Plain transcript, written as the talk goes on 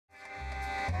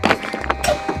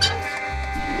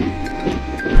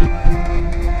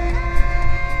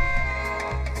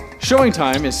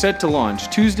ShowingTime is set to launch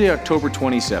Tuesday, October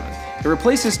 27th. It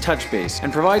replaces Touchbase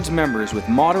and provides members with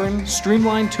modern,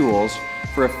 streamlined tools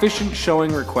for efficient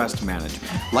showing request management.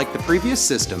 Like the previous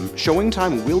system,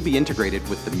 ShowingTime will be integrated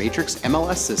with the Matrix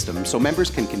MLS system so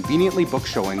members can conveniently book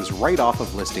showings right off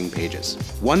of listing pages.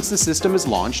 Once the system is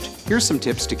launched, here's some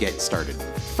tips to get started.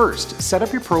 First, set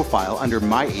up your profile under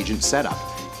My Agent Setup.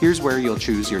 Here's where you'll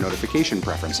choose your notification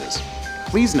preferences.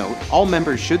 Please note, all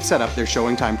members should set up their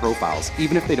ShowingTime profiles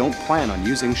even if they don't plan on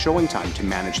using ShowingTime to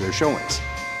manage their showings.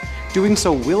 Doing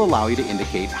so will allow you to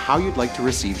indicate how you'd like to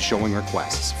receive showing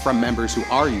requests from members who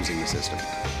are using the system.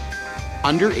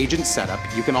 Under Agent Setup,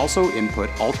 you can also input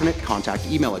alternate contact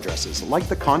email addresses, like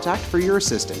the contact for your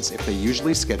assistants if they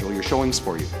usually schedule your showings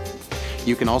for you.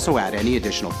 You can also add any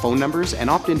additional phone numbers and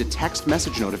opt into text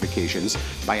message notifications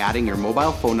by adding your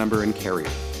mobile phone number and carrier.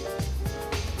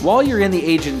 While you're in the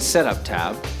Agent Setup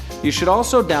tab, you should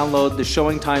also download the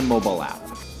ShowingTime mobile app.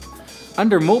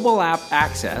 Under Mobile App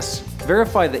Access,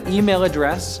 verify the email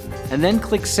address and then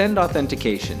click Send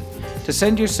Authentication to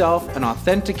send yourself an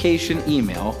authentication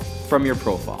email from your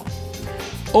profile.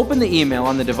 Open the email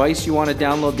on the device you want to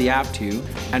download the app to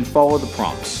and follow the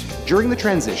prompts. During the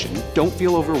transition, don't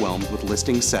feel overwhelmed with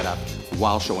listing setup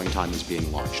while ShowingTime is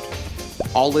being launched.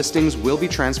 All listings will be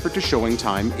transferred to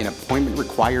ShowingTime in appointment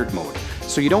required mode,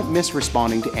 so you don't miss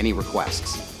responding to any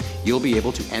requests. You'll be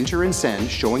able to enter and send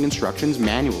showing instructions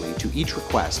manually to each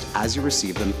request as you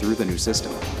receive them through the new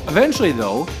system. Eventually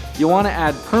though, you'll want to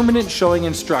add permanent showing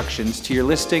instructions to your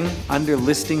listing under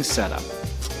Listing Setup.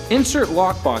 Insert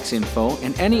lockbox info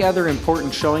and any other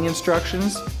important showing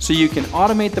instructions so you can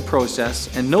automate the process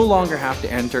and no longer have to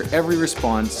enter every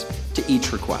response to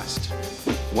each request.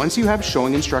 Once you have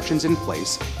showing instructions in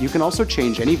place, you can also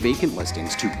change any vacant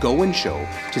listings to Go and Show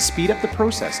to speed up the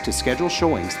process to schedule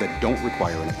showings that don't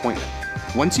require an appointment.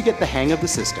 Once you get the hang of the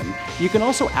system, you can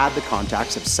also add the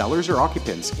contacts of sellers or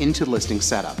occupants into Listing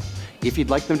Setup if you'd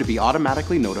like them to be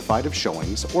automatically notified of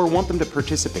showings or want them to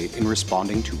participate in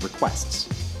responding to requests.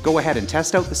 Go ahead and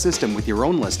test out the system with your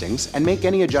own listings and make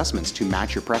any adjustments to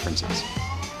match your preferences.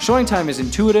 ShowingTime is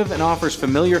intuitive and offers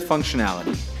familiar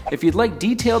functionality. If you'd like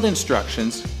detailed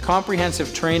instructions,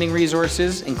 comprehensive training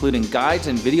resources, including guides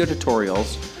and video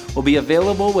tutorials, will be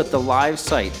available with the live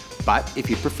site. But if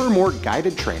you prefer more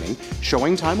guided training,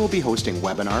 ShowingTime will be hosting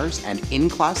webinars and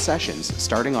in-class sessions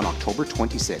starting on October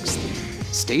 26th.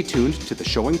 Stay tuned to the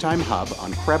ShowingTime Hub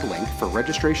on CREB link for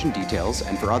registration details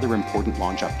and for other important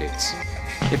launch updates.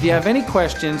 If you have any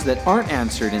questions that aren't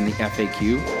answered in the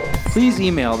FAQ, please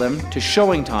email them to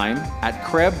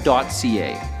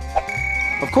showingtime@creb.ca.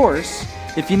 Of course,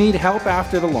 if you need help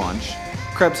after the launch,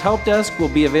 CREB's help desk will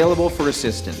be available for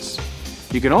assistance.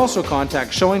 You can also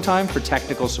contact ShowingTime for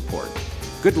technical support.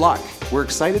 Good luck! We're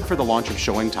excited for the launch of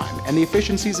ShowingTime and the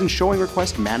efficiencies in showing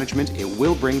request management it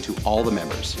will bring to all the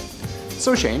members.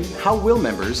 So Shane, how will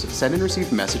members send and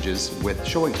receive messages with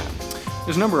ShowingTime?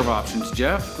 There's a number of options,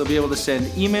 Jeff. They'll be able to send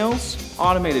emails,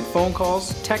 automated phone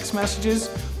calls, text messages,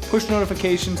 push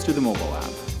notifications through the mobile app.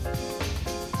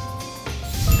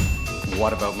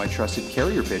 What about my trusted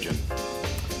carrier pigeon?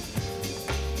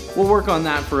 We'll work on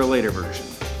that for a later version.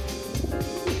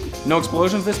 No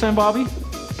explosions this time, Bobby?